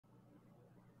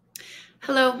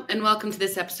Hello, and welcome to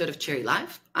this episode of Cherry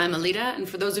Live. I'm Alita, and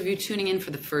for those of you tuning in for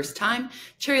the first time,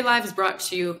 Cherry Live is brought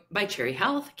to you by Cherry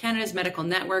Health, Canada's medical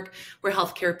network where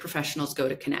healthcare professionals go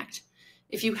to connect.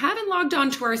 If you haven't logged on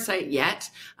to our site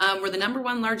yet, we're the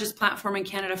 #1 largest platform in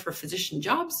Canada for physician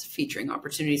jobs, featuring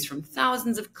opportunities from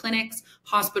thousands of clinics,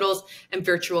 hospitals, and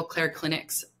virtual care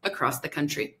clinics across the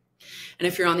country. And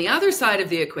if you're on the other side of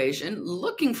the equation,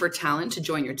 looking for talent to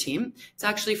join your team, it's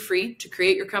actually free to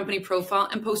create your company profile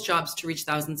and post jobs to reach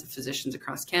thousands of physicians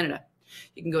across Canada.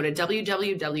 You can go to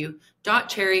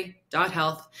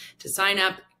www.cherry.health to sign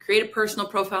up, create a personal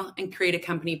profile, and create a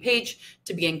company page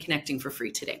to begin connecting for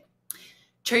free today.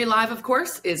 Cherry Live, of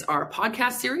course, is our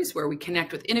podcast series where we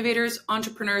connect with innovators,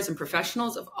 entrepreneurs, and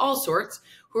professionals of all sorts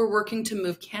who are working to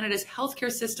move Canada's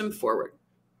healthcare system forward.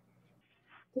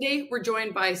 Today, we're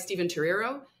joined by Stephen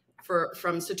Torriero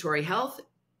from Satori Health.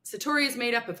 Satori is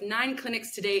made up of 9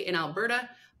 clinics today in Alberta,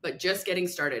 but just getting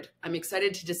started. I'm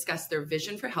excited to discuss their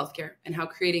vision for healthcare and how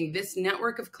creating this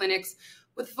network of clinics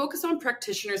with a focus on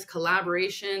practitioners'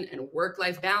 collaboration and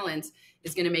work-life balance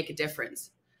is going to make a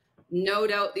difference. No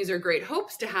doubt these are great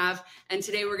hopes to have, and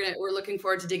today we're looking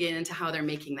forward to digging into how they're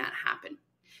making that happen.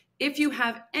 If you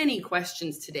have any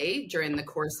questions today during the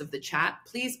course of the chat,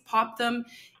 please pop them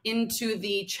into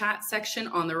the chat section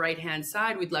on the right-hand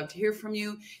side. We'd love to hear from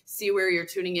you, see where you're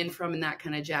tuning in from and that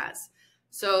kind of jazz.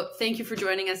 So thank you for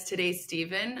joining us today,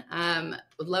 Stephen.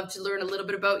 Would love to learn a little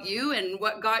bit about you and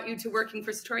what got you to working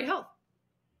for Satori Health.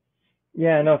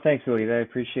 Yeah, no, thanks, Louise. I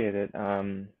appreciate it.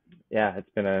 It's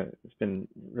been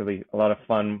really a lot of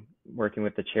fun working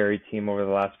with the Cherry team over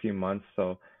the last few months.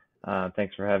 So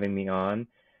thanks for having me on.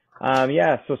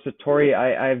 So Satori,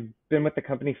 I've been with the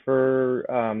company for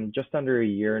just under a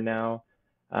year now.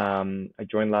 I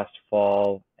joined last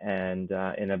fall and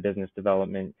in a business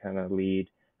development kind of lead.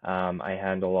 I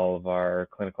handle all of our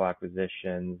clinical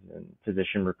acquisitions and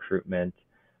physician recruitment,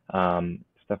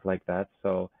 stuff like that.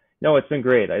 So no, it's been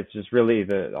great. It's just really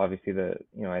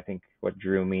I think what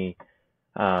drew me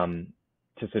to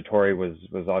Satori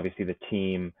was obviously the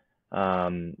team.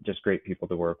 Just great people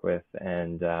to work with,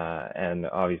 and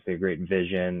obviously a great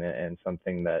vision and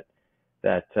something that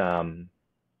I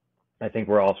think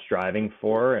we're all striving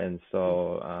for. And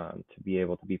so to be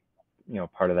able to be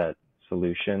part of that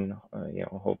solution,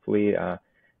 hopefully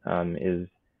is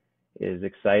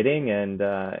exciting. And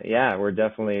we're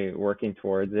definitely working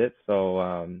towards it.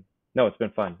 So no, it's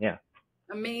been fun. Yeah.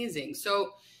 Amazing.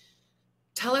 So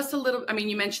tell us a little,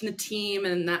 you mentioned the team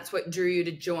and that's what drew you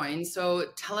to join. So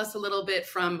tell us a little bit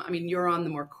you're on the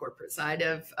more corporate side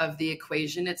of the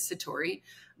equation at Satori,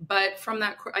 but from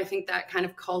that, I think that kind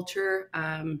of culture,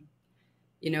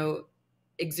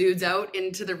 exudes out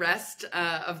into the rest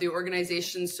of the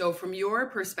organization. So from your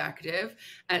perspective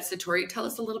at Satori, tell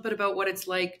us a little bit about what it's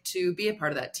like to be a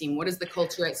part of that team. What is the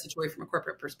culture at Satori from a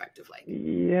corporate perspective like?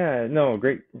 Yeah, no,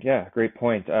 great. Yeah, great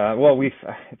point.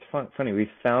 It's funny. We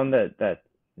found that the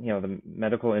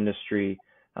medical industry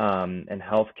and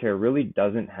healthcare really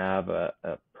doesn't have a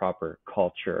proper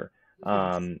culture.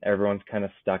 Everyone's kind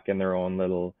of stuck in their own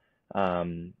little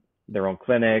their own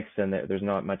clinics, and there's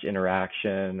not much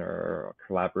interaction or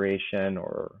collaboration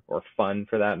or fun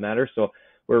for that matter. So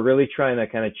we're really trying to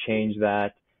kind of change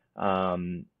that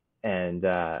and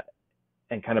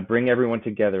kind of bring everyone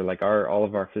together, like all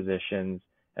of our physicians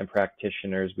and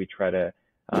practitioners. We try to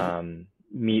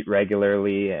meet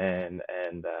regularly and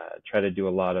try to do a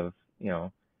lot of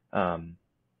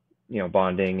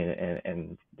bonding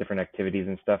and different activities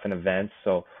and stuff and events.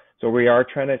 So we are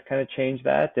trying to kind of change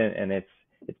that, and it's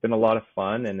been a lot of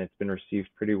fun and it's been received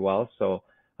pretty well. So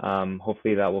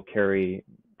hopefully that will carry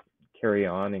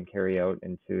on and carry out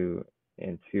into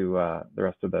the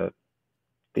rest of the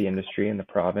industry and the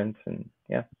province. And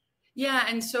Yeah.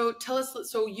 And so tell us,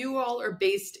 so you all are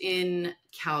based in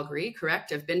Calgary,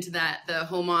 correct? I've been to the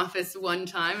home office one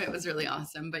time. It was really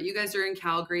awesome, but you guys are in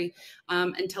Calgary.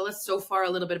 And tell us so far a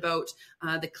little bit about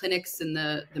the clinics and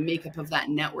the makeup of that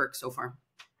network so far.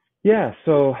 Yeah,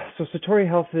 so Satori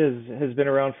Health has been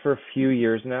around for a few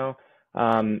years now.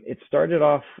 It started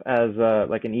off as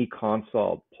like an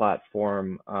e-consult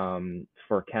platform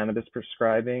for cannabis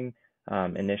prescribing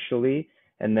initially,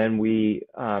 and then we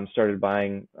started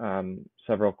buying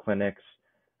several clinics,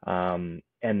 and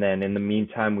then in the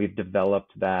meantime we've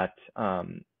developed that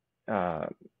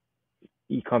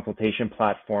e-consultation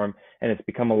platform, and it's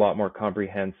become a lot more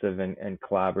comprehensive and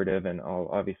collaborative, and I'll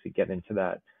obviously get into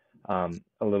that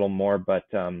a little more, but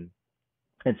and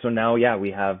so now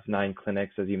we have 9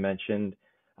 clinics, as you mentioned,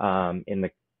 I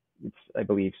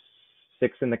believe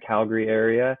 6 in the Calgary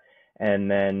area, and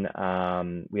then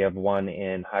we have 1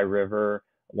 in High River,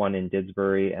 one in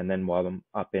Didsbury, and then one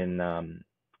up in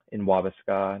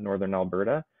Wabasca, Northern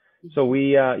Alberta. So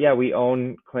we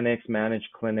own clinics, manage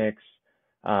clinics.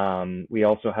 We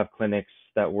also have clinics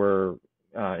that we're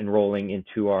enrolling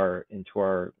into our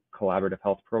collaborative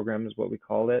health program, is what we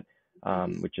call it,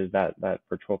 which is that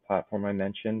virtual platform I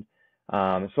mentioned.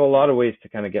 So a lot of ways to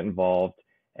kind of get involved,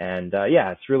 and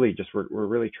it's really just we're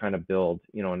really trying to build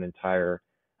an entire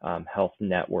health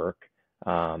network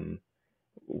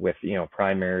with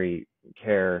primary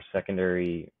care,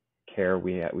 secondary care.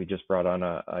 We just brought on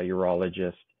a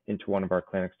urologist into one of our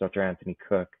clinics, Dr. Anthony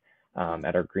Cook,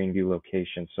 at our Greenview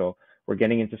location. So we're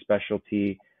getting into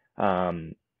specialty,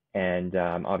 and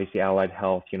obviously allied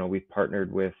health. We've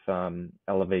partnered with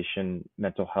Elevation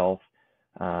Mental Health,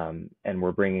 and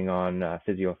we're bringing on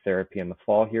physiotherapy in the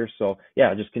fall here. So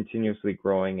just continuously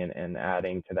growing and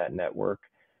adding to that network,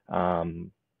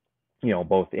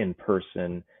 both in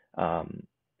person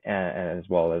as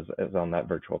well as on that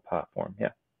virtual platform.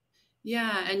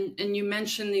 Yeah, and you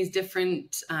mentioned these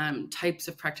different types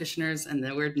of practitioners and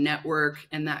the word network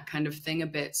and that kind of thing a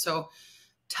bit. So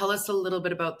tell us a little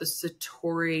bit about the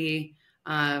Satori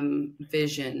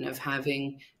vision of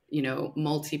having,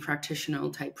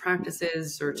 multi-practitional type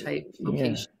practices or type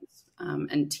locations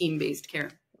and team-based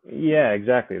care. Yeah,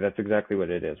 exactly. That's exactly what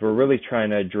it is. We're really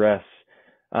trying to address,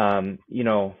 and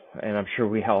I'm sure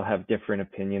we all have different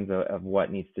opinions of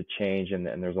what needs to change, and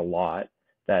there's a lot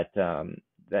that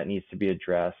needs to be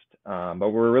addressed.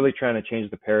 But we're really trying to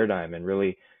change the paradigm and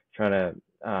really trying to,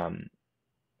 I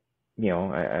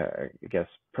guess,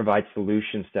 provide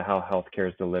solutions to how healthcare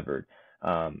is delivered.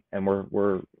 And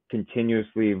we're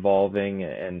continuously evolving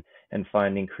and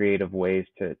finding creative ways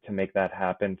to make that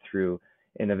happen through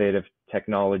innovative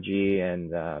technology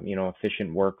and,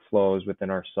 efficient workflows within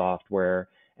our software.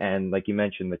 And like you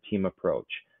mentioned, the team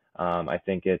approach. I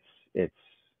think it's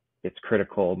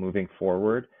critical moving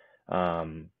forward.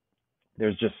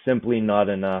 There's just simply not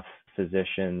enough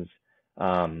physicians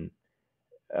to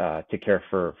care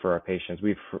for our patients.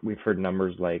 We've heard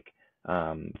numbers like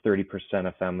 30%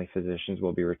 of family physicians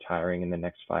will be retiring in the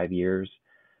next 5 years,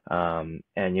 and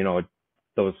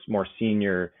those more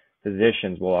senior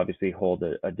physicians will obviously hold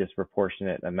a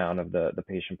disproportionate amount of the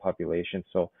patient population.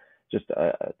 So just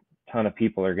a ton of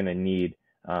people are going to need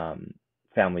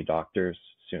family doctors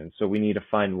soon. So we need to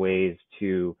find ways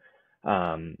to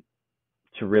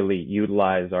really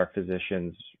utilize our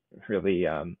physicians' really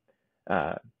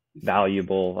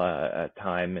valuable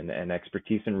time and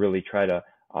expertise, and really try to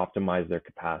optimize their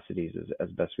capacities as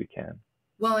best we can.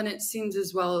 Well, and it seems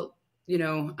as well,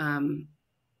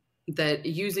 that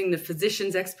using the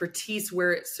physician's expertise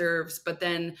where it serves, but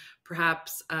then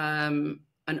perhaps an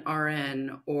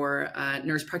RN or a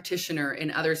nurse practitioner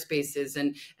in other spaces,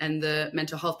 and the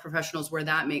mental health professionals where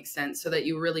that makes sense, so that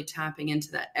you're really tapping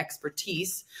into that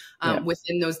expertise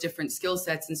within those different skill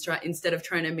sets, instead of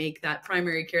trying to make that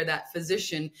primary care, that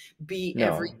physician, be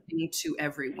everything to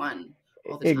everyone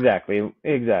all the time.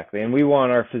 Exactly. And we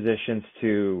want our physicians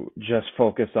to just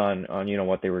focus on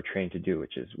what they were trained to do,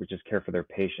 which is care for their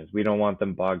patients. We don't want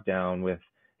them bogged down with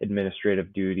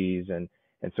administrative duties, and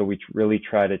so we really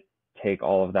try to take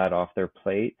all of that off their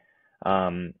plate.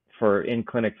 For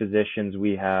in-clinic physicians,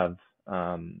 we have,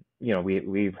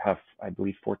 we have, I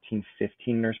believe, 14,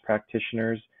 15 nurse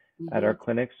practitioners at our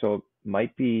clinic. So it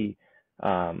might be,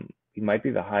 we might be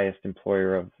the highest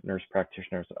employer of nurse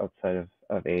practitioners outside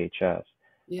of AHS.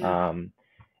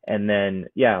 And then,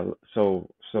 so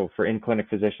for in-clinic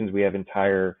physicians, we have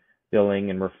entire billing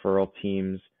and referral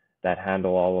teams that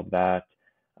handle all of that.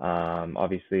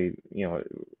 Obviously,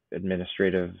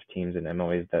 administrative teams and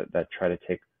MOAs that try to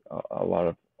take a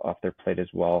lot off their plate as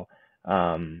well.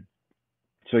 So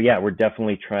we're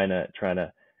definitely trying to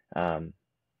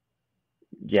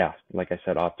like I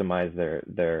said, optimize the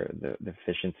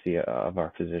efficiency of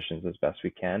our physicians as best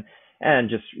we can. And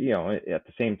just, at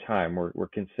the same time, we're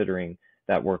considering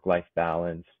that work-life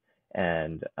balance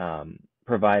and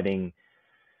providing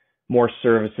more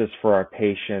services for our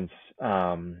patients,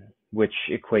 which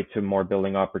equate to more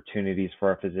billing opportunities for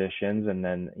our physicians. And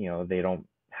then, they don't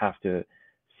have to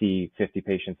see 50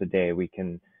 patients a day. We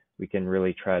can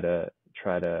really try to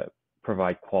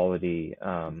provide a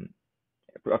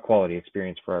quality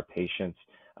experience for our patients,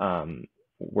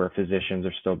 where physicians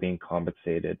are still being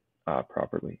compensated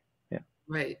properly.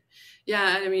 Right.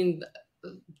 Yeah. I mean,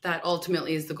 that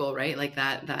ultimately is the goal, right? Like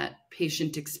that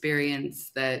patient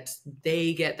experience, that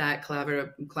they get that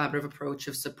collaborative approach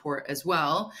of support as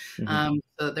well. So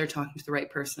that they're talking to the right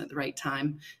person at the right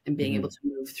time, and being able to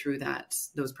move through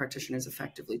those practitioners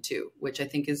effectively too, which I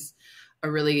think is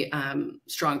a really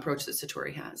strong approach that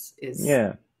Satori has, is,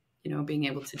 being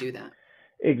able to do that.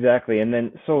 Exactly. And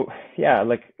then, so yeah,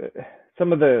 like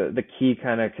some of the key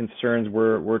kind of concerns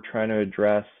we're trying to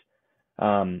address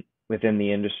within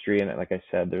the industry. And like I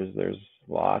said, there's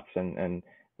lots, and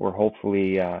we're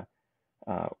hopefully,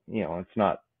 it's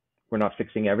not, we're not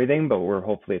fixing everything, but we're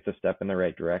hopefully it's a step in the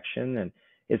right direction. And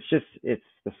it's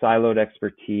the siloed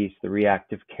expertise, the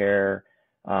reactive care,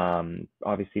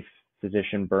 obviously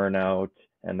physician burnout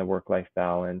and the work-life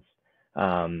balance,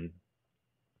 um,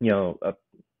 a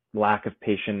lack of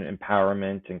patient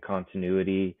empowerment and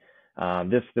continuity.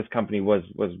 This company was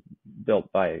built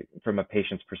from a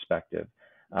patient's perspective,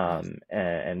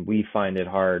 and we find it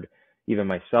hard, even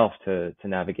myself, to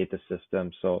navigate the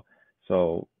system. So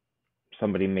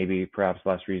somebody maybe perhaps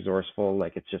less resourceful,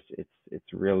 like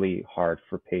it's really hard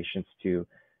for patients to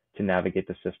navigate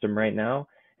the system right now.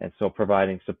 And so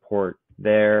providing support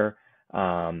there,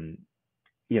 um,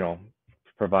 you know,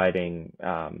 providing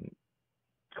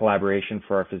collaboration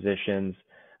for our physicians,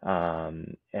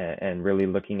 and really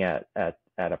looking at a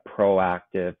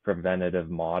proactive preventative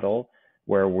model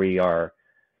where we are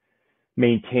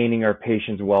maintaining our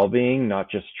patients' well-being, not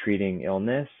just treating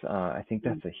illness. I think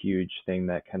that's a huge thing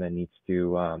that kind of there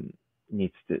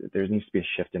needs to be a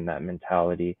shift in that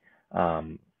mentality.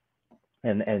 And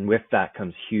with that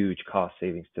comes huge cost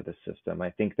savings to the system.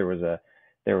 I think there was a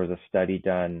study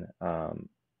done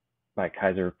by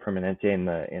Kaiser Permanente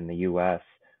in the U.S.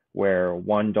 where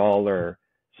 $1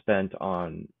 spent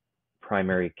on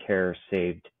primary care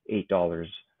saved $8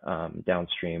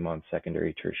 downstream on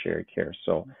secondary tertiary care.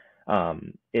 So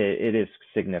it is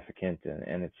significant,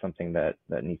 and it's something that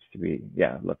needs to be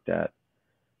looked at.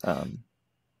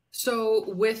 So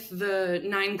with the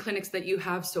 9 clinics that you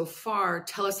have so far,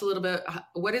 tell us a little bit,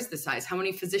 what is the size? How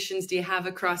many physicians do you have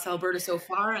across Alberta so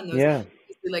far? And those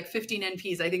like 15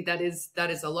 NPs, I think that is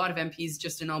a lot of NPs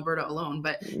just in Alberta alone.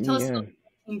 But tell us a little bit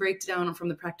breakdown from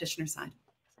the practitioner side.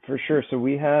 For sure. So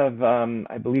we have,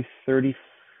 I believe,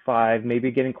 35,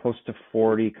 maybe getting close to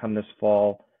 40 come this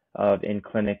fall of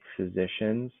in-clinic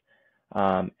physicians.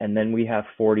 And then we have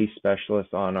 40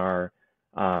 specialists on our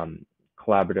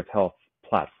collaborative health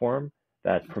platform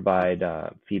that provide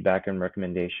feedback and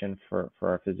recommendation for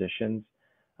our physicians.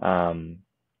 And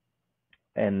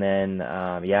then,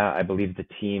 I believe the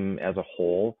team as a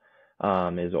whole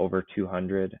is over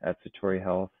 200 at Satori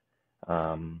Health.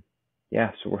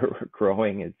 So we're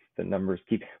growing. It's the numbers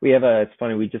keep. It's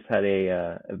funny. We just had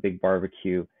a big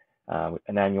barbecue,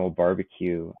 an annual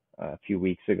barbecue a few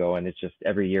weeks ago, and it's just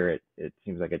every year it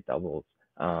seems like it doubles.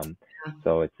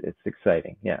 So it's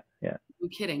exciting. Yeah. No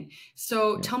kidding.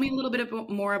 So tell me a little bit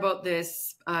more about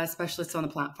this specialists on the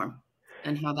platform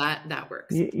and how that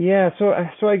works.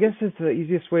 So I guess it's the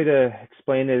easiest way to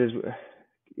explain it is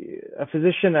a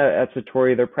physician at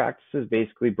Satori, their practice is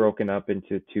basically broken up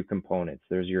into 2 components.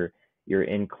 There's your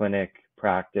in-clinic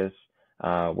practice,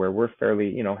 where we're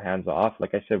fairly, hands off.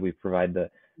 Like I said, we provide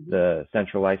the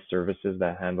centralized services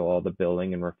that handle all the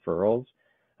billing and referrals,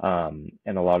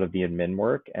 and a lot of the admin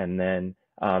work. And then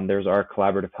there's our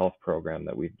collaborative health program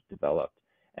that we've developed.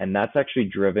 And that's actually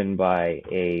driven by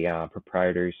a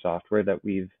proprietary software that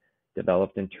we've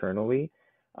developed internally,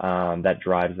 that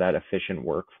drives that efficient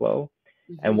workflow.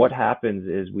 And what happens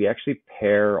is we actually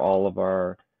pair all of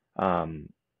our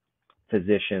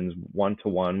physicians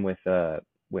one-to-one with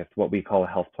what we call a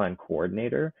health plan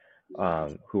coordinator,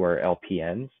 who are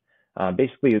LPNs,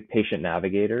 basically patient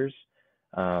navigators,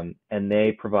 and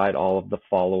they provide all of the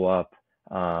follow-up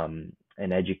and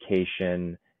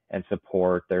education and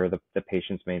support. They're the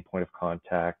patient's main point of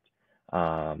contact.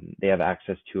 They have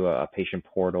access to a patient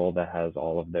portal that has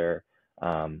all of their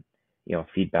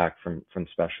feedback from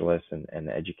specialists and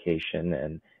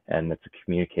education, and it's a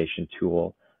communication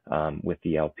tool with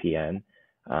the LPN.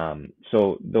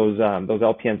 So those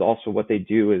LPNs also, what they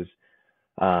do is,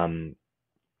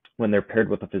 when they're paired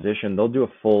with a physician, they'll do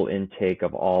a full intake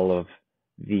of all of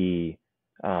a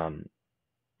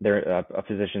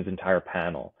physician's entire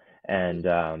panel. And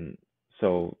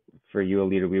so for you,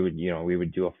 Alita, we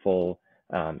would do a full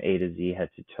A to Z, head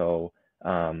to toe.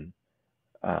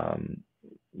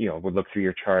 We'll look through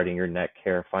your charting, your net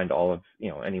care, find all of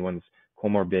anyone's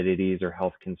comorbidities or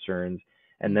health concerns,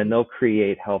 and then they'll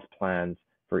create health plans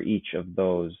for each of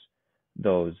those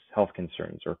health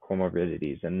concerns or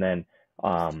comorbidities. And then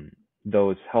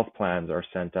those health plans are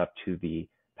sent up to the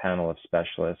panel of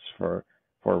specialists for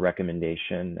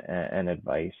recommendation and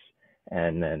advice,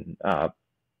 and then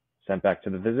sent back to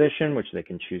the physician, which they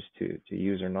can choose to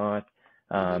use or not.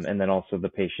 And then also the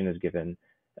patient is given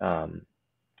that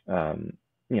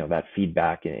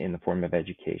feedback in the form of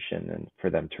education and for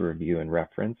them to review and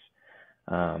reference.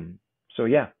 And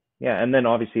then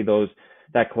obviously those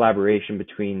that collaboration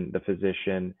between the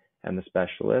physician and the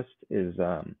specialist is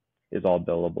all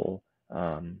billable.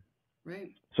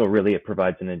 Right. So really, it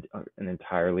provides an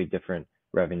entirely different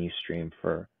revenue stream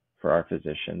for our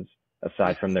physicians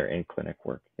aside from their in-clinic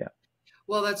work. Yeah.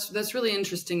 Well, that's really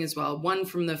interesting as well. One,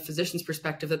 from the physician's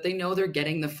perspective, that they know they're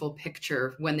getting the full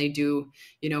picture when they do,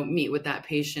 meet with that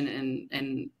patient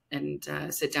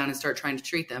and sit down and start trying to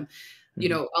treat them.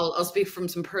 I'll speak from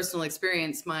some personal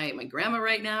experience. My grandma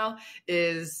right now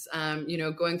is,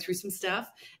 going through some stuff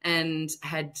and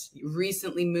had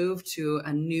recently moved to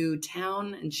a new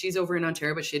town, and she's over in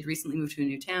Ontario, but she had recently moved to a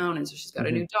new town. And so she's got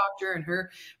a new doctor, and her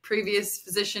previous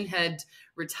physician had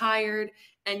retired.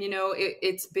 And,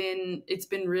 it's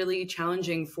been really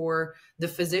challenging for the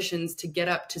physicians to get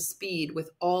up to speed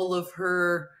with all of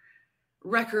her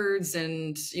records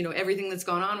and, everything that's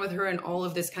gone on with her and all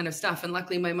of this kind of stuff. And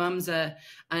luckily my mom's an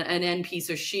NP,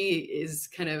 so she is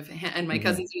kind of, and my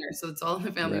cousin's here, so it's all in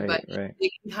the family, but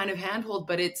they can kind of handhold.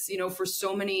 But it's, for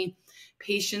so many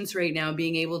patients right now,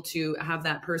 being able to have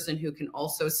that person who can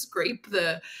also scrape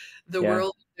the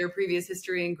world, their previous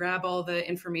history, and grab all the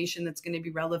information that's going to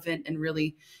be relevant and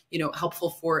really,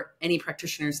 helpful for any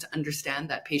practitioners to understand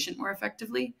that patient more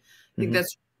effectively. I think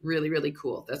that's really, really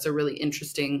cool. That's a really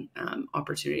interesting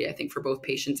opportunity, I think, for both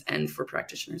patients and for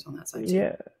practitioners on that side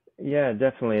too. Yeah,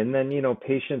 definitely. And then,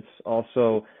 patients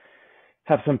also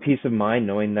have some peace of mind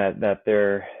knowing that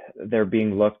they're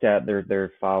being looked at,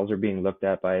 their files are being looked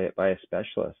at by a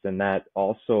specialist. And that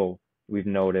also, we've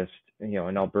noticed, in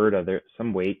Alberta, there's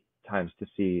some wait times to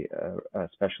see a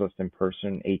specialist in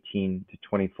person, 18 to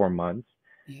 24 months.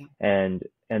 Yeah.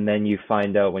 And then you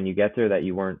find out when you get there that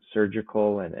you weren't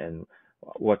surgical, and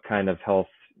what kind of health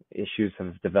issues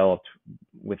have developed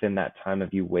within that time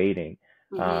of you waiting.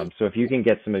 So if you can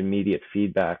get some immediate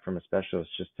feedback from a specialist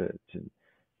just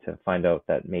to find out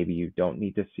that maybe you don't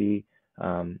need to see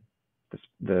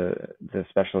the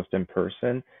specialist in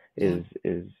person is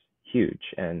huge.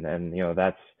 And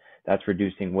that's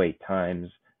reducing wait times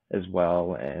as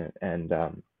well, and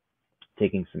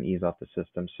taking some ease off the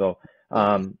system. So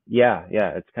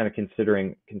it's kind of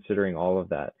considering all of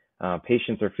that.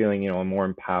 Patients are feeling, more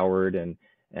empowered and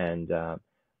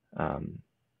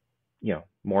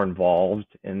more involved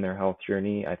in their health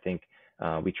journey. I think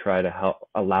we try to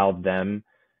allow them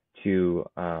to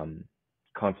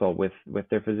consult with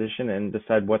their physician and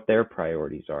decide what their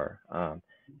priorities are,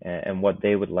 and what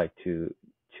they would like to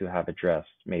have addressed,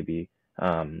 maybe,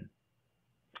 and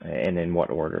in what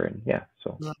order. And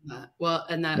so. Love that. Well,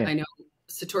 and that I know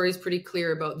Satori is pretty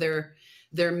clear about their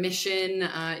mission.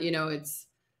 It's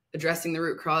addressing the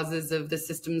root causes of the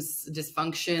system's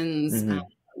dysfunctions,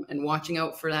 and watching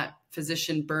out for that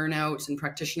physician burnout and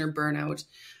practitioner burnout,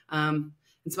 and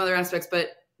some other aspects. But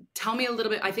tell me a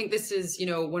little bit. I think this is,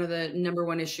 one of the number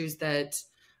one issues that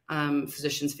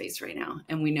physicians face right now.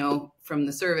 And we know from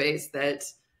the surveys that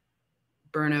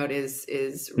burnout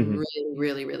is really,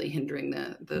 really, really hindering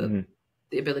the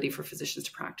ability for physicians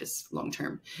to practice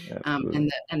long-term,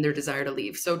 and their desire to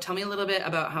leave. So tell me a little bit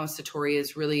about how Satori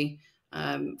is really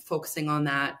focusing on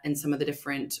that, and some of the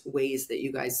different ways that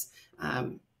you guys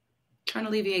trying to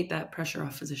alleviate that pressure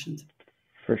off physicians.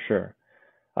 For sure.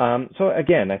 So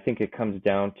again, I think it comes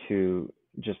down to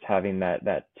just having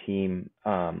that team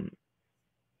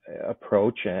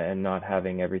approach, and not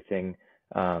having everything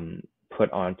put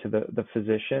onto the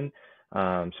physician.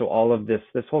 So all of this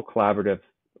whole collaborative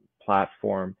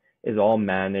platform is all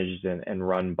managed and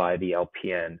run by the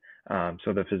LPN.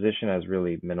 So the physician has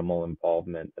really minimal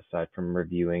involvement aside from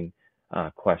reviewing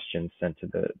questions sent to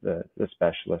the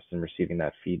specialist and receiving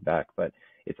that feedback. But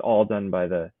it's all done by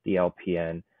the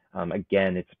LPN.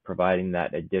 Again, it's providing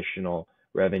that additional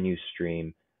revenue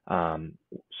stream,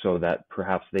 so that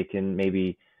perhaps they can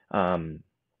maybe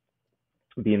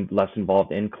be less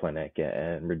involved in clinic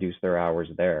and reduce their hours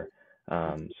there.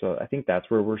 So I think that's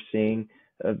where we're seeing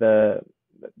the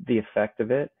effect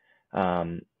of it.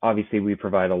 Obviously, we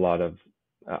provide a lot of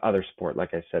other support,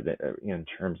 like I said, in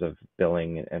terms of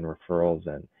billing and referrals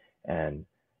and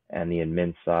the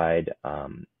admin side.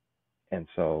 And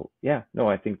so,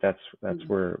 I think that's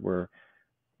where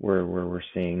we're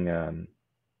seeing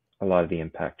a lot of the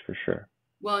impact, for sure.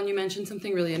 Well, and you mentioned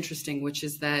something really interesting, which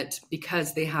is that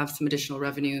because they have some additional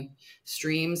revenue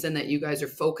streams, and that you guys are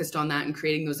focused on that and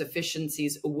creating those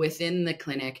efficiencies within the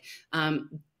clinic,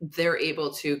 they're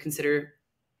able to consider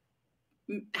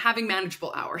having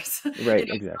manageable hours. Right,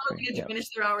 exactly. To finish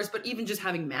their hours, but even just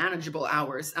having manageable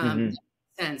hours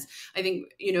sense. I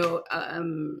think,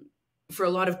 for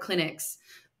a lot of clinics,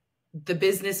 the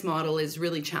business model is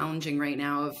really challenging right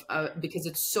now because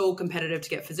it's so competitive to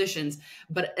get physicians.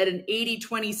 But at an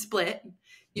 80-20 split,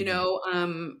 you know,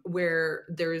 where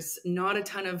there's not a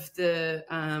ton of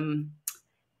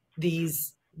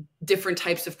these different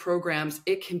types of programs,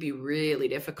 it can be really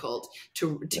difficult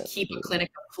to keep a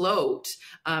clinic afloat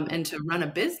and to run a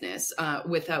business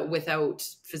without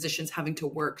physicians having to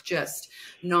work just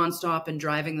nonstop and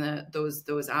driving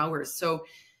those hours. So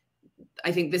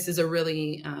I think this is a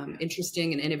really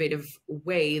interesting and innovative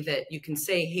way that you can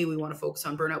say, hey, we want to focus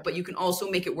on burnout, but you can also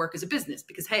make it work as a business,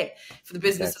 because, hey, if the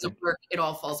business doesn't work, it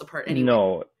all falls apart anyway.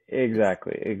 No,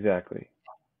 exactly.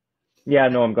 Yeah,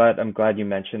 no, I'm glad you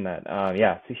mentioned that.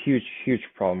 Yeah, it's a huge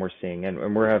problem we're seeing,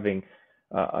 and we're having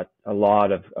a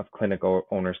lot of clinic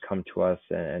owners come to us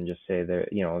and just say they're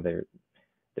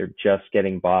just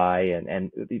getting by,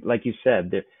 and like you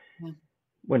said,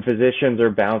 when physicians are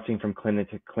bouncing from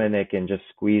clinic to clinic and just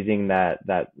squeezing that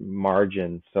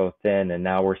margin so thin, and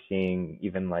now we're seeing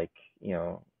even like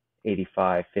 85-15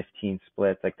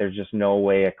 splits. Like there's just no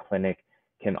way a clinic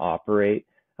can operate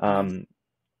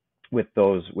with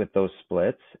those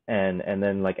splits, and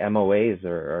then like MOAs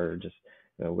are just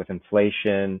with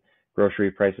inflation, grocery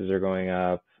prices are going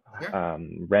up,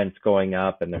 rent's going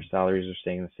up, and their salaries are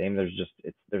staying the same.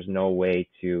 There's no way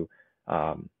to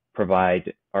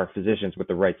provide our physicians with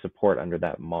the right support under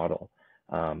that model.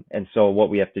 And so what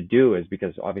we have to do is,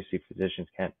 because obviously physicians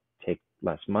can't take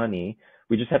less money,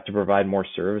 we just have to provide more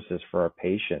services for our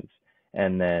patients.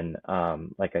 And then,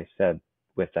 like I said,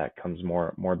 with that comes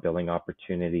more billing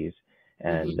opportunities,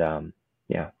 and and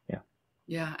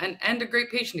a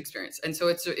great patient experience. And so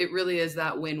it really is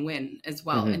that win-win as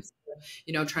well. And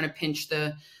trying to pinch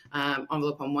the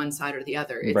envelope on one side or the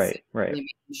other. It's right. really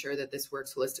making sure that this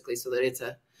works holistically, so that it's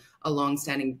a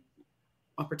long-standing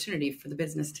opportunity for the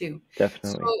business too.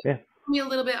 Definitely. So, tell me a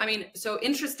little bit. I mean, so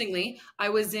interestingly, I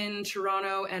was in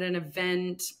Toronto at an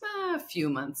event a few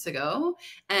months ago,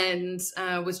 and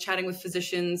was chatting with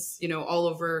physicians, all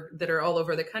over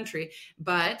the country.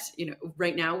 But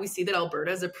right now we see that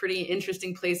Alberta is a pretty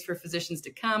interesting place for physicians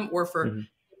to come, or for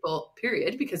people,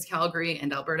 period, because Calgary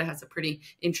and Alberta has a pretty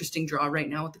interesting draw right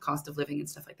now with the cost of living and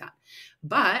stuff like that.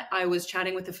 But I was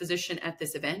chatting with a physician at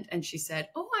this event, and she said,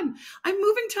 "Oh, I'm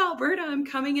moving to Alberta. I'm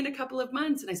coming in a couple of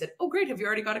months." And I said, "Oh, great. Have you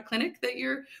already got a clinic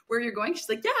where you're going?" She's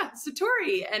like, "Yeah,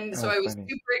 Satori." And so I was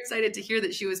super excited to hear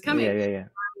that she was coming. Yeah.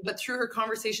 But through her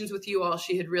conversations with you all,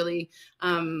 she had really,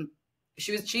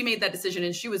 she made that decision,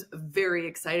 and she was very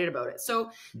excited about it. So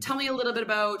tell me a little bit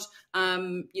about,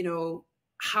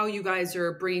 how you guys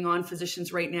are bringing on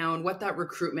physicians right now, and what that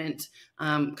recruitment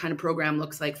kind of program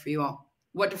looks like for you all.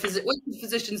 What do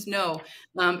physicians know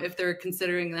if they're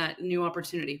considering that new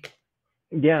opportunity?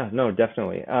 Yeah, no,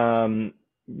 definitely. I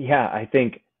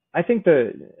think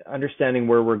the understanding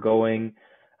where we're going,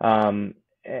 and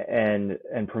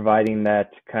providing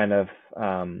that kind of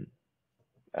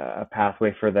a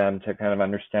pathway for them to kind of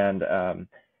understand,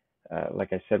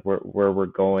 like I said, where we're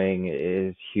going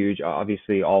is huge.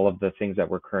 Obviously, all of the things that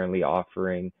we're currently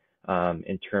offering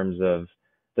in terms of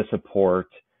the support,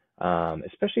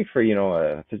 especially for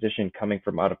a physician coming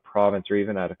from out of province or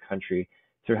even out of country,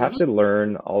 to have to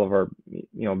learn all of our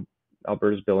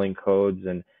Alberta's billing codes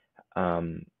and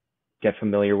get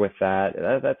familiar with that.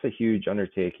 That's a huge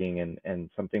undertaking, and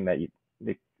something that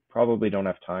they probably don't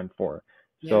have time for.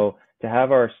 So to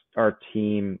have our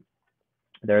team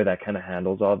there that kind of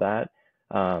handles all that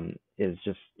is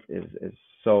such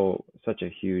a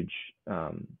huge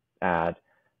add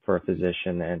for a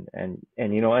physician,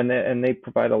 and they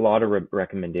provide a lot of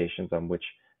recommendations on which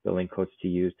billing codes to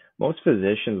use. Most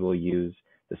physicians will use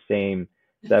the same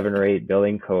 7 or 8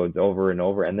 billing codes over and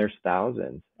over, and there's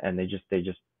thousands, and they just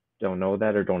don't know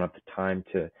that, or don't have the time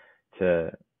to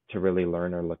really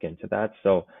learn or look into that.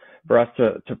 So for us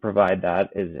to provide that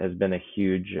has been a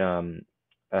huge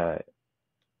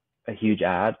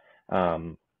add.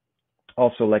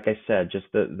 Also, like I said, just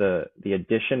the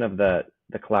addition of the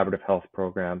collaborative health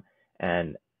program,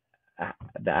 and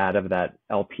the add of that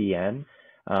LPN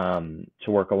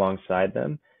to work alongside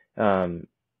them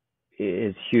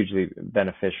is hugely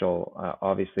beneficial,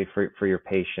 obviously for your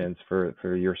patients,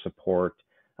 for your support.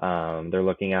 They're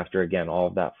looking after, again, all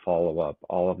of that follow-up,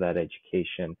 all of that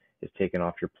education is taken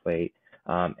off your plate.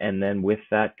 And then with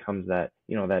that comes that,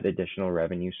 that additional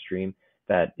revenue stream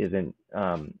that isn't,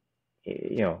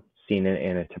 seen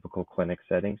in a typical clinic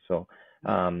setting. So,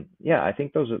 I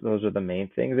think those are the main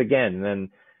things. Again, then,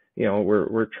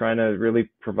 we're trying to really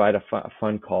provide a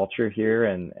fun culture here,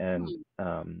 and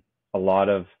a lot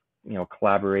of,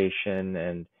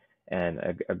 collaboration and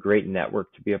a great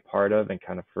network to be a part of, and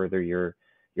kind of further your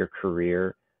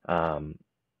career.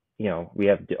 We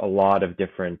have a lot of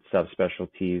different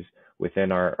subspecialties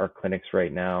within our clinics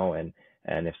right now, and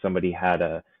if somebody had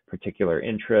a particular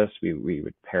interest, we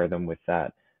would pair them with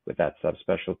that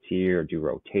subspecialty or do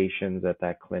rotations at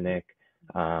that clinic.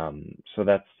 So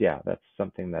that's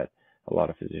something that a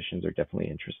lot of physicians are definitely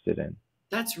interested in.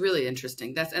 That's really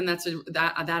interesting. That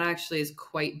actually is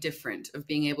quite different of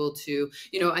being able to,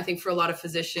 I think for a lot of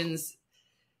physicians,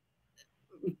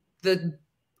 the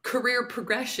career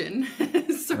progression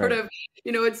sort of,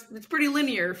 it's pretty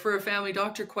linear for a family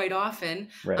doctor quite often.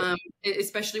 Right.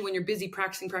 Especially when you're busy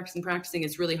practicing.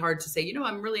 It's really hard to say,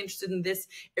 I'm really interested in this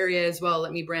area as well.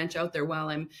 Let me branch out there while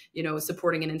I'm,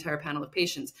 supporting an entire panel of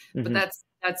patients. But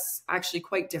that's actually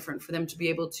quite different for them to be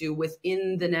able to,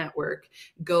 within the network,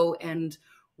 go and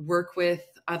work with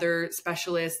other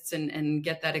specialists and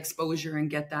get that exposure and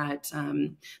get that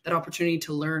that opportunity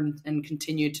to learn and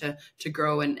continue to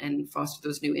grow and foster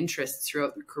those new interests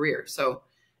throughout their career. So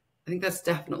I think that's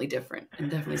definitely different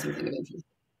and definitely something of interest.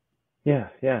 Yeah.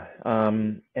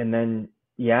 And then,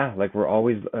 like we're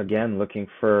always, again, looking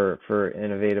for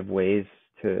innovative ways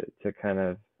to kind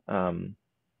of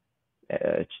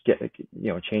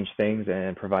change things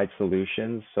and provide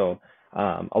solutions. So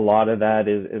a lot of that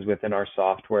is within our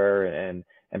software and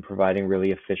providing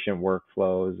really efficient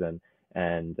workflows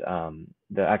and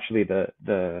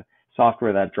the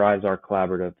software that drives our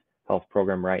collaborative health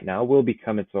program right now will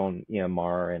become its own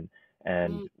EMR,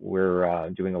 and we're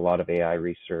doing a lot of AI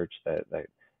research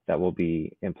that will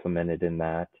be implemented in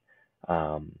that.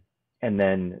 And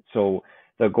then so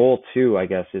the goal too, I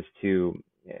guess, is to,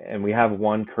 and we have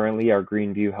one currently, our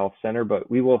Greenview Health Center, but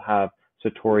we will have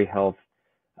Satori Health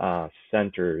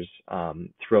centers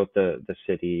throughout the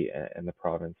city and the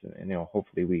province, and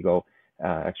hopefully we go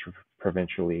extra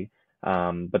provincially.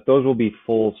 But those will be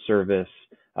full service,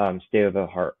 state of the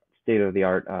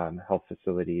art health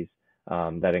facilities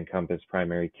that encompass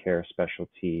primary care,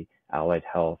 specialty, allied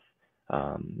health,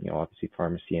 obviously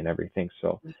pharmacy and everything.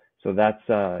 So that's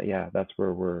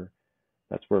where we're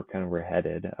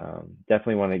headed.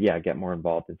 Definitely want to get more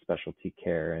involved in specialty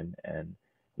care and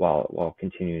while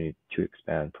continuing to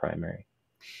expand primary.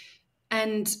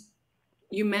 And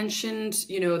you mentioned,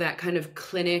 that kind of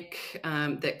clinic,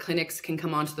 that clinics can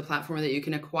come onto the platform, or that you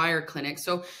can acquire clinics.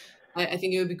 So I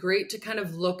think it would be great to kind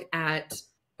of look at,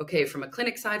 okay, from a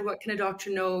clinic side, what can a doctor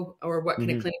know, or what can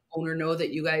a clinic owner know that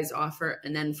you guys offer?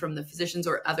 And then from the physicians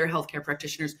or other healthcare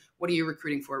practitioners, what are you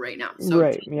recruiting for right now? So,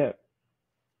 right. Yeah.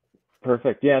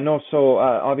 Perfect. Yeah, no. So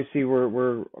obviously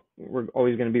we're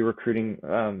always going to be recruiting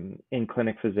in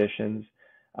clinic physicians.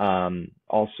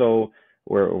 Also,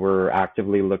 we're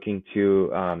actively looking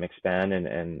to expand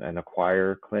and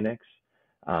acquire clinics.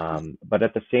 But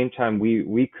at the same time,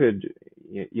 we could,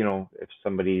 if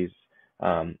somebody's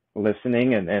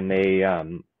listening and they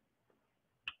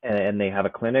have a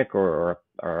clinic or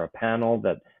a panel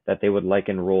that they would like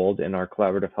enrolled in our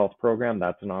collaborative health program,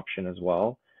 that's an option as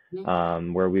well.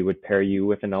 Where we would pair you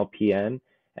with an LPN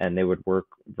and they would work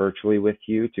virtually with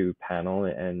you to panel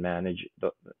and manage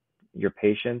your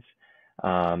patients.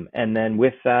 And then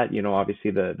with that,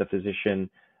 obviously the physician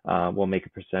will make a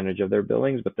percentage of their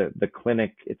billings, but the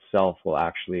clinic itself will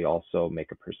actually also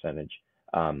make a percentage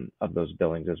of those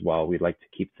billings as well. We'd like to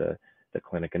keep the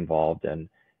clinic involved and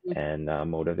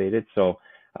motivated. So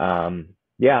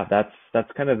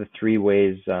that's kind of the three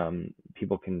ways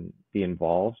people can be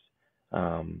involved.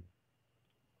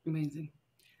 Amazing.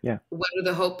 Yeah. What are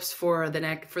the hopes for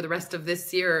the rest of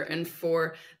this year and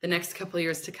for the next couple of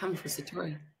years to come for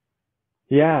Satori?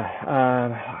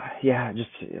 Just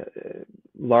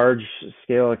large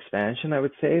scale expansion, I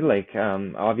would say. Like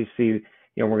obviously,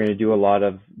 we're going to do a lot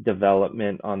of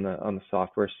development on the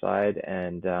software side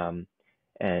and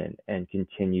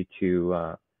continue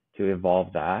to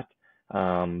evolve that.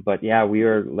 But we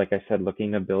are, like I said,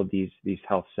 looking to build these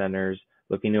health centers,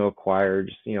 looking to acquire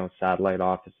just satellite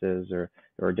offices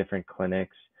or different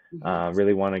clinics.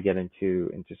 Really want to get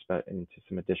into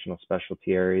some additional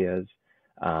specialty areas.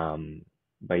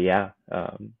 But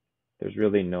there's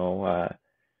really no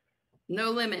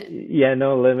limit.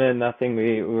 No limit. Nothing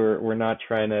we're not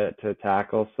trying to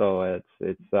tackle. So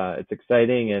it's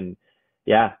exciting and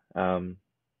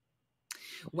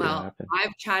well,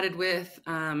 I've chatted with,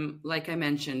 like I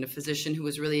mentioned, a physician who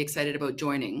was really excited about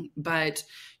joining, but,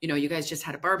 you guys just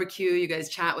had a barbecue, you guys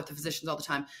chat with the physicians all the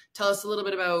time. Tell us a little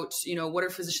bit about, what are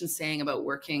physicians saying about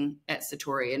working at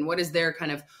Satori, and what is their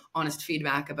kind of honest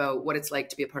feedback about what it's like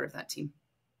to be a part of that team?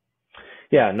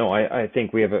 Yeah, no, I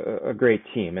think we have a great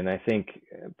team. And I think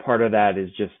part of that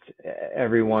is just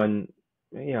everyone,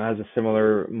 has a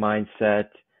similar mindset.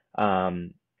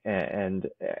 And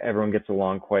everyone gets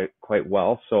along quite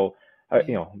well. So, that's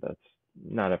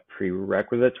not a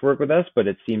prerequisite to work with us, but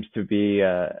it seems to be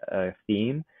a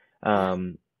theme.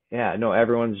 yeah, no,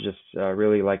 everyone's just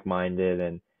really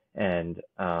like-minded, and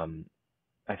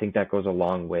I think that goes a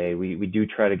long way. We do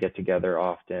try to get together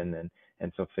often,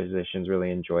 and so physicians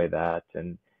really enjoy that,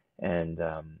 and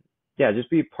yeah, just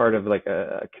be part of like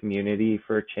a community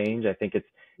for a change. I think it's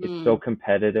so Mm,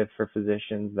 competitive for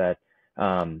physicians that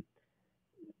um,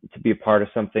 to be a part of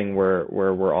something where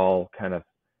we're all kind of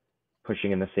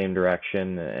pushing in the same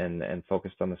direction and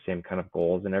focused on the same kind of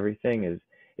goals and everything is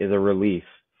a relief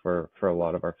for a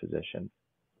lot of our physicians.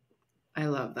 I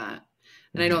love that.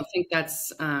 And I Hmm. don't think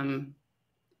that's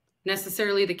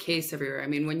necessarily the case everywhere. I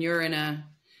mean, when you're in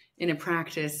a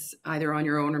practice, either on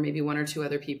your own or maybe one or two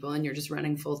other people, and you're just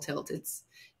running full tilt, it's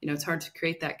it's hard to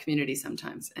create that community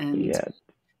sometimes. And Yeah,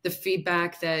 the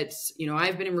feedback that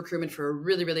I've been in recruitment for a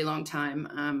really, really long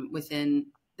time within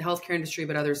the healthcare industry,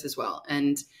 but others as well.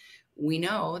 And we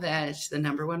know that the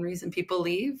number one reason people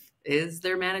leave is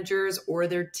their managers or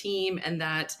their team, and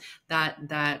that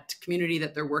community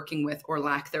that they're working with or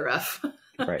lack thereof.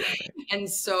 right, right. And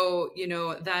so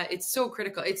that it's so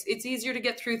critical. It's easier to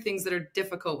get through things that are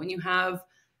difficult when you have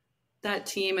that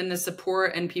team and the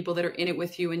support and people that are in it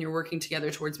with you, and you're working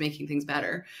together towards making things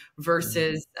better Hmm.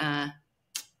 versus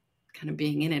kind of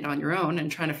being in it on your own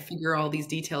and trying to figure all these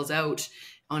details out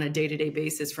on a day-to-day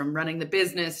basis, from running the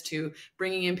business to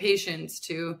bringing in patients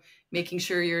to making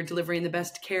sure you're delivering the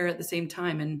best care at the same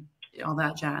time and all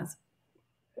that jazz.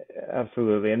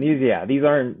 Absolutely. And these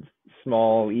aren't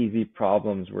small, easy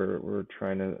problems we're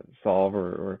trying to solve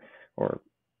or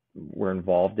we're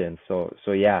involved in. So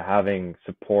yeah, having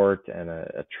support and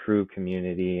a true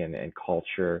community and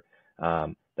culture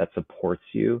that supports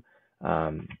you,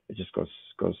 it just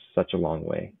goes such a long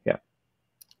way. Yeah.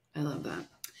 I love that.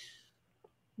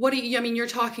 What do you, I mean, you're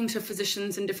talking to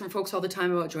physicians and different folks all the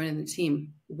time about joining the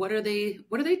team. What are they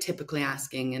typically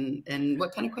asking, and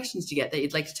what kind of questions do you get that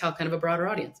you'd like to tell kind of a broader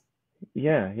audience?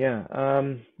 Yeah, yeah.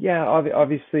 Yeah,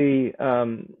 obviously,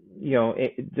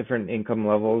 different income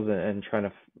levels and trying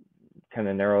to kind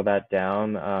of narrow that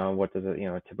down. What does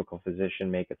a typical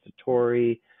physician make at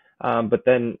Satori? But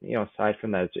then, aside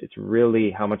from that, it's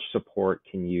really how much support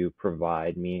can you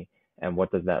provide me, and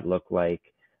what does that look like?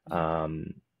 Yeah.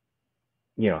 Um,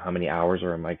 how many hours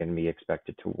or am I going to be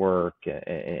expected to work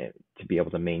to be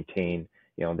able to maintain,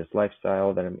 this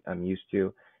lifestyle that I'm used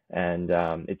to? And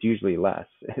it's usually less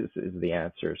is the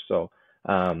answer. So,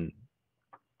 um,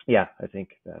 yeah, I think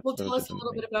that Well, those tell are us a the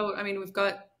little bit main. about, I mean, we've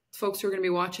got folks who are going to be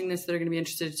watching this that are going to be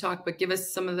interested to talk, but give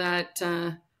us some of that,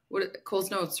 what Cole's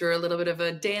notes, or a little bit of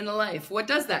a day in the life. What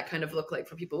does that kind of look like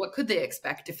for people? What could they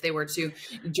expect if they were to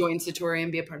join Satori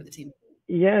and be a part of the team?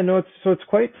 Yeah, no, it's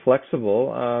quite flexible.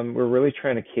 We're really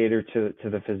trying to cater to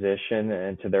the physician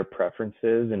and to their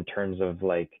preferences in terms of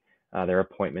like their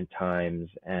appointment times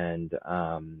and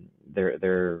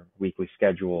their weekly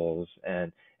schedules,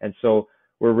 and so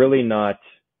we're really not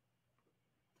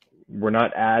we're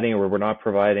not adding or we're not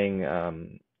providing a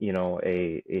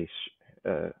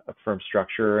firm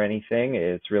structure or anything.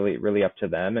 It's really up to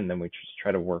them, and then we just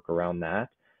try to work around that.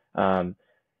 Um,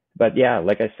 but yeah,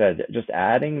 like I said, just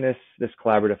adding this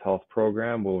collaborative health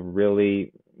program will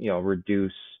really,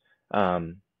 reduce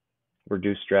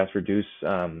stress, reduce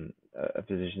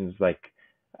physicians like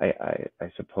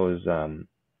I suppose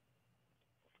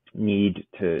need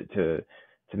to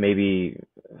maybe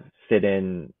fit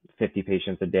in 50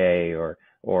 patients a day or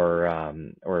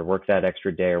work that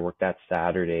extra day or work that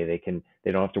Saturday.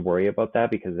 They don't have to worry about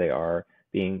that because they are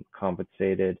being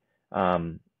compensated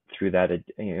through that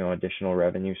additional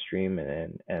revenue stream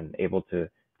and able to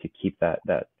keep that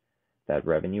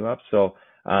revenue up. So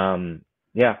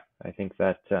yeah, I think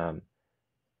that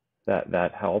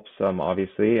helps.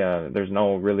 Obviously, there's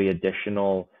no really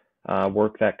additional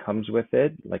work that comes with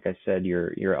it. Like I said,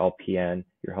 your LPN,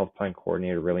 your health plan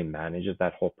coordinator, really manages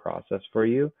that whole process for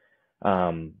you.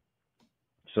 Um,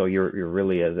 so you're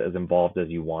really as involved as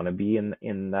you want to be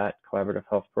in that collaborative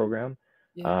health program.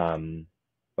 Yeah, Um,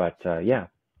 but yeah,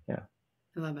 yeah,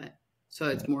 I love it. So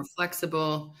it's yeah. more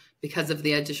flexible because of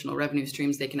the additional revenue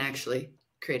streams. They can actually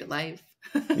create a life.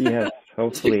 Yes,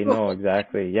 hopefully. Too. No,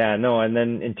 exactly. Yeah, no, and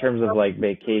then in terms of like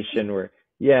vacation, we're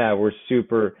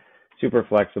super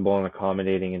flexible and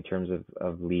accommodating in terms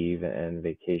of leave and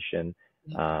vacation.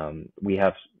 We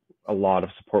have a lot of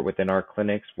support within our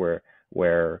clinics where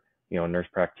nurse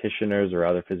practitioners or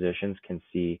other physicians can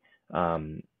see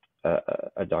um,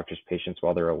 a doctor's patients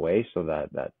while they're away, so that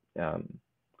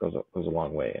goes a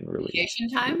long way and really, Vacation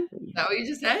time? Is that what you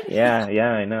just said? yeah,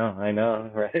 I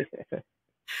know, right?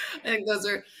 I think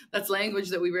that's language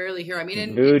that we rarely hear. I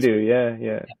mean, Voodoo, yeah,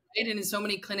 yeah. and in so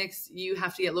many clinics, you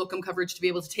have to get locum coverage to be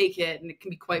able to take it, and it can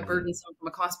be quite Hmm. burdensome from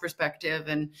a cost perspective,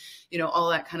 and all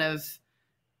that kind of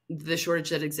the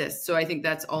shortage that exists. So I think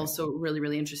that's also really,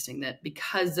 really interesting that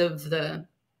because of the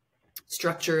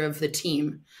structure of the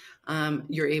team,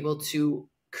 you're able to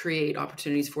create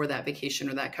opportunities for that vacation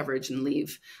or that coverage and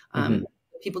leave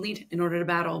people need in order to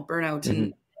battle burnout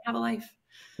and have a life,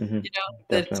 that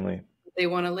Definitely. they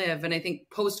want to live. And I think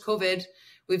post-COVID,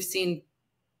 we've seen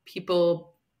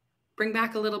people bring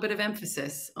back a little bit of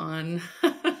emphasis on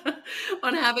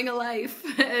on having a life.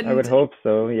 And I would hope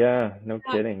so. Yeah, no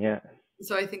kidding. Yeah.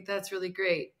 So I think that's really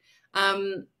great.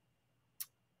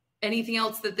 Anything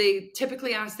else that they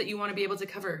typically ask that you want to be able to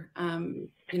cover, to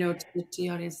the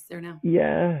audience there now?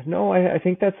 Yeah, no, I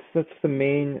think that's the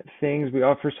main things. We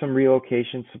offer some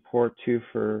relocation support too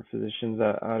for physicians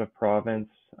out of province.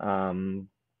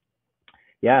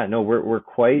 Yeah, no, we're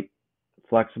quite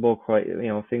flexible, quite,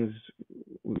 things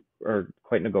are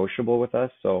quite negotiable with us.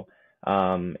 So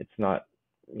it's not,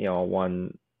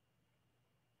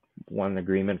 one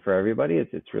agreement for everybody.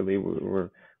 It's really we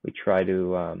try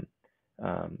to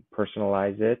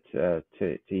personalize it to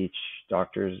each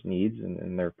doctor's needs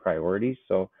and their priorities.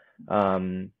 So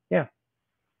yeah.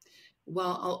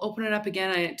 Well, I'll open it up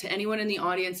again to anyone in the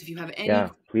audience. If you have any Yeah,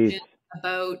 please. questions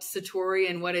about Satori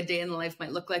and what a day in the life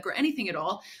might look like, or anything at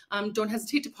all, don't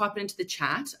hesitate to pop it into the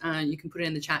chat. You can put it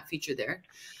in the chat feature there.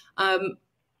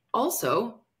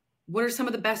 Also, what are some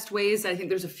of the best ways? I think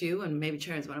there's a few, and maybe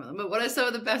Sharon's one of them, but what are some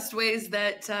of the best ways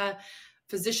that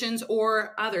physicians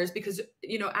or others, because,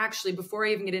 actually, before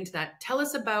I even get into that, tell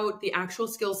us about the actual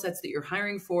skill sets that you're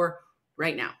hiring for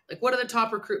right now. Like, what are the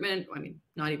top recruitment? I mean,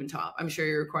 not even top. I'm sure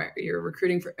you're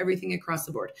recruiting for everything across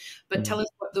the board, but tell us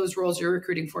what those roles you're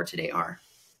recruiting for today are.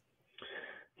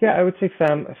 Yeah, I would say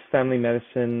family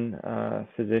medicine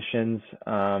physicians.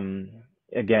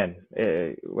 Again,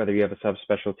 whether you have a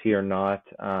subspecialty or not,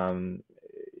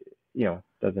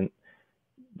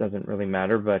 doesn't really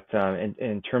matter. But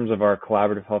in terms of our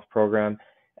collaborative health program,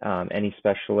 any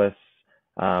specialists,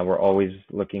 we're always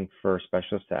looking for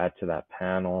specialists to add to that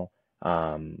panel,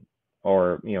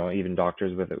 or even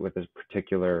doctors with a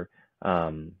particular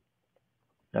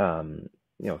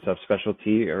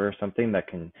subspecialty or something that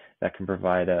can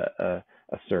provide a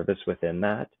service within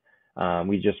that.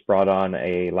 We just brought on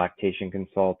a lactation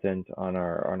consultant on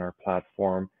our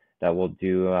platform that will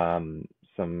do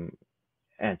some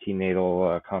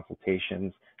antenatal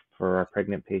consultations for our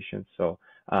pregnant patients. So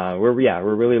we're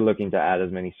really looking to add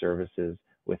as many services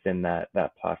within that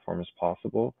platform as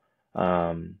possible.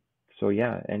 So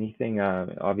yeah, anything,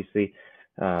 obviously,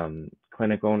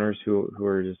 clinic owners who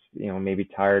are just, maybe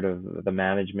tired of the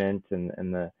management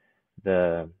and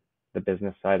the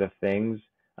business side of things,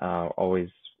 always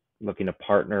looking to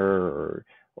partner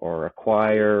or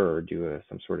acquire or do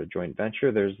some sort of joint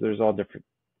venture. There's all different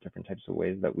types of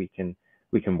ways that we can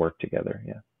work together.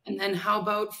 Yeah. And then how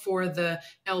about for the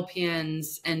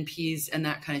LPNs, NPs, and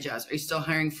that kind of jazz? Are you still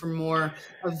hiring for more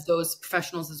of those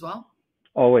professionals as well?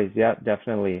 Always, yeah,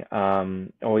 definitely.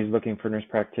 Always looking for nurse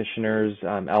practitioners,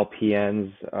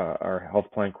 LPNs, our health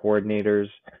plan coordinators.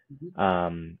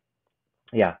 That's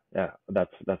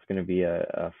going to be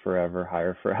a forever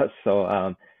hire for us.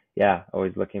 So yeah,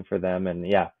 always looking for them. And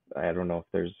yeah, I don't know if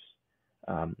there's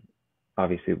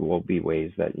obviously will be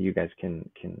ways that you guys can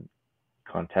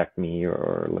contact me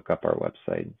or look up our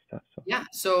website and stuff. So yeah,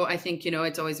 so I think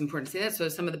it's always important to say that. So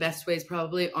some of the best ways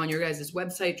probably on your guys'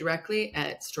 website directly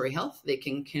at Satori Health, they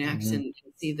can connect and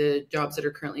see the jobs that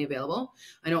are currently available.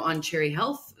 I know on Cherry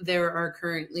Health there are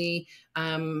currently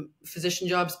physician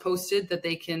jobs posted that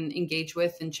they can engage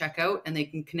with and check out, and they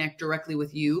can connect directly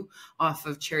with you off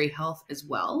of Cherry Health as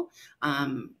well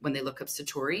when they look up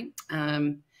Satori.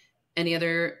 Any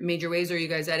other major ways? Are you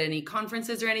guys at any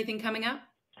conferences or anything coming up?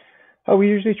 We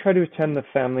usually try to attend the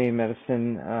Family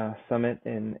Medicine Summit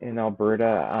in Alberta.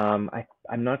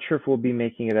 I'm not sure if we'll be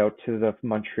making it out to the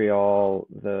Montreal,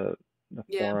 the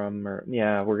forum, or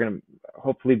we're gonna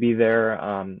hopefully be there.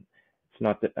 It's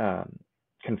not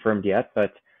confirmed yet,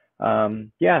 but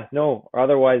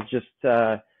otherwise just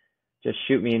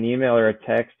shoot me an email or a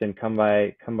text and come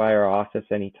by our office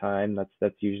anytime.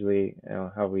 That's usually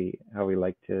how we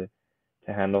like to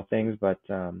handle things. But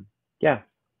yeah.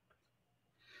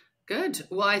 Good.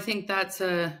 Well, I think that's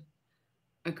a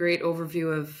great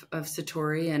overview of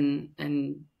Satori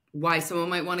and why someone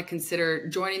might want to consider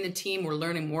joining the team or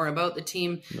learning more about the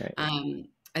team. Right.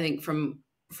 I think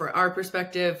for our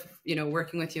perspective,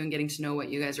 working with you and getting to know what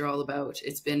you guys are all about,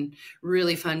 it's been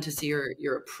really fun to see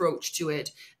your approach to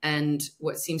it and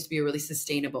what seems to be a really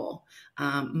sustainable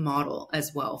model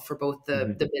as well for both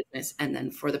the business and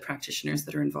then for the practitioners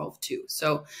that are involved too.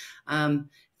 So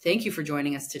Thank you for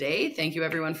joining us today. Thank you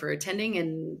everyone for attending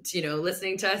and,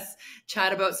 listening to us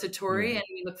chat about Satori. And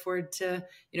we look forward to,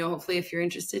 hopefully if you're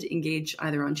interested, engage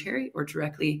either on Cherry or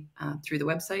directly through the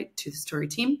website to the Satori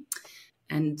team.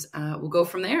 And we'll go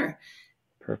from there.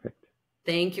 Perfect.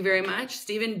 Thank you very much.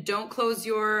 Stephen, don't close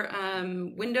your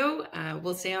window.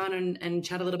 We'll stay on and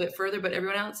chat a little bit further. But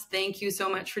everyone else, thank you so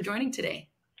much for joining today.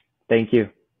 Thank you.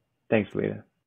 Thanks, Lita.